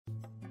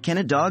Can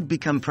a dog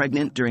become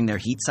pregnant during their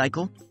heat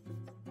cycle?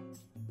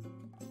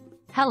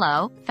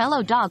 Hello,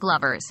 fellow dog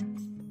lovers.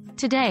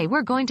 Today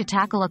we're going to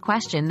tackle a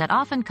question that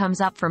often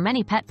comes up for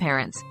many pet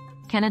parents.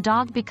 Can a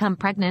dog become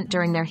pregnant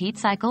during their heat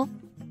cycle?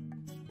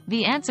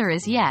 The answer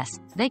is yes,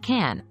 they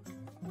can.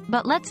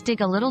 But let's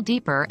dig a little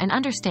deeper and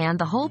understand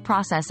the whole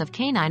process of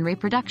canine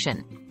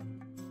reproduction.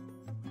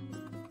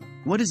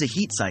 What is a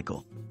heat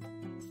cycle?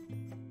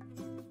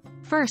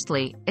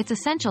 Firstly, it's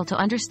essential to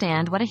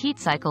understand what a heat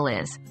cycle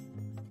is.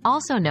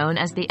 Also known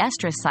as the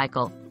estrus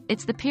cycle,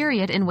 it's the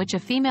period in which a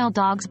female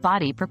dog's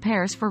body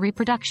prepares for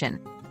reproduction.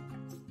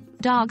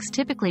 Dogs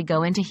typically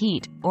go into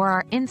heat, or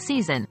are in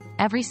season,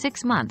 every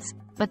 6 months,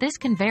 but this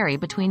can vary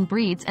between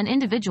breeds and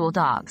individual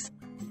dogs.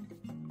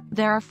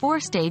 There are 4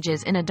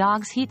 stages in a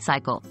dog's heat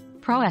cycle: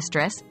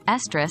 proestrus,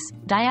 estrus,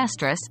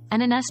 diestrus,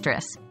 and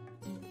anestrus.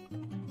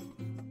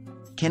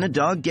 Can a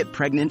dog get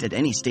pregnant at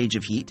any stage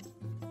of heat?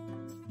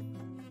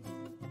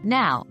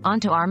 Now, on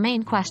to our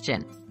main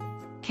question.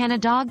 Can a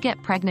dog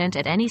get pregnant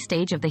at any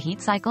stage of the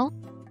heat cycle?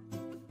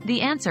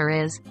 The answer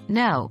is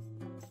no.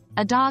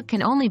 A dog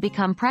can only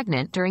become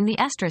pregnant during the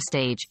estrus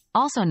stage,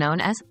 also known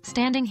as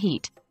standing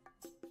heat.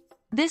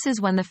 This is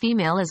when the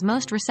female is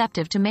most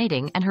receptive to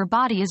mating and her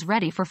body is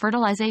ready for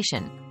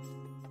fertilization.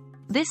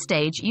 This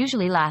stage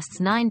usually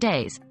lasts 9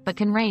 days, but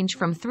can range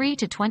from 3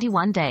 to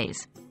 21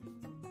 days.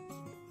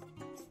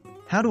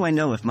 How do I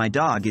know if my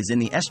dog is in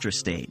the estrus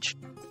stage?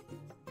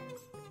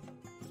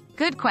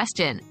 Good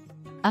question.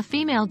 A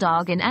female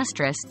dog in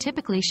estrus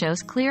typically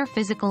shows clear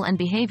physical and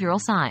behavioral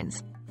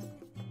signs.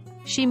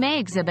 She may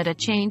exhibit a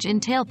change in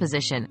tail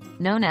position,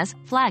 known as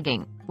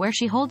flagging, where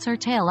she holds her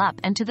tail up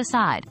and to the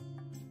side.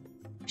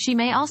 She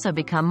may also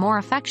become more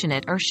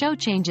affectionate or show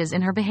changes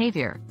in her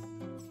behavior.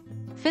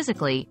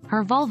 Physically,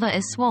 her vulva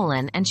is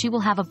swollen and she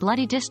will have a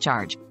bloody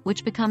discharge,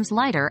 which becomes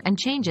lighter and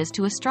changes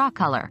to a straw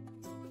color.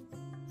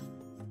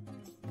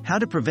 How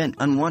to prevent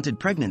unwanted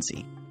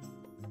pregnancy?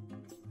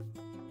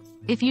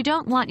 If you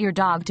don't want your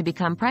dog to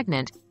become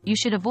pregnant, you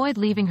should avoid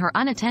leaving her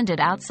unattended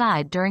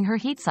outside during her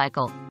heat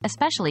cycle,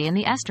 especially in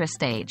the estrus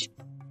stage.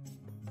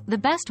 The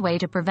best way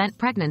to prevent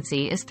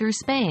pregnancy is through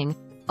spaying,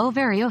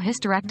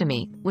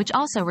 ovariohysterectomy, which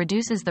also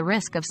reduces the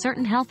risk of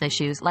certain health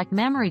issues like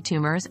mammary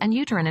tumors and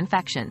uterine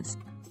infections.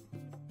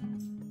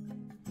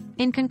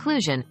 In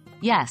conclusion,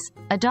 yes,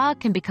 a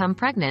dog can become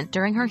pregnant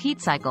during her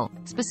heat cycle,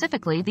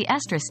 specifically the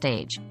estrus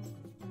stage.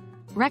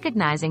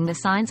 Recognizing the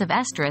signs of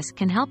estrus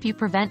can help you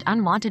prevent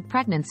unwanted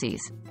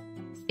pregnancies.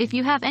 If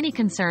you have any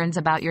concerns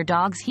about your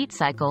dog's heat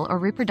cycle or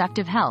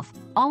reproductive health,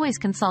 always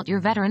consult your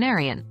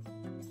veterinarian.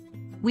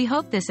 We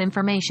hope this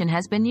information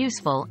has been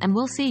useful and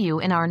we'll see you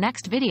in our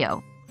next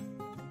video.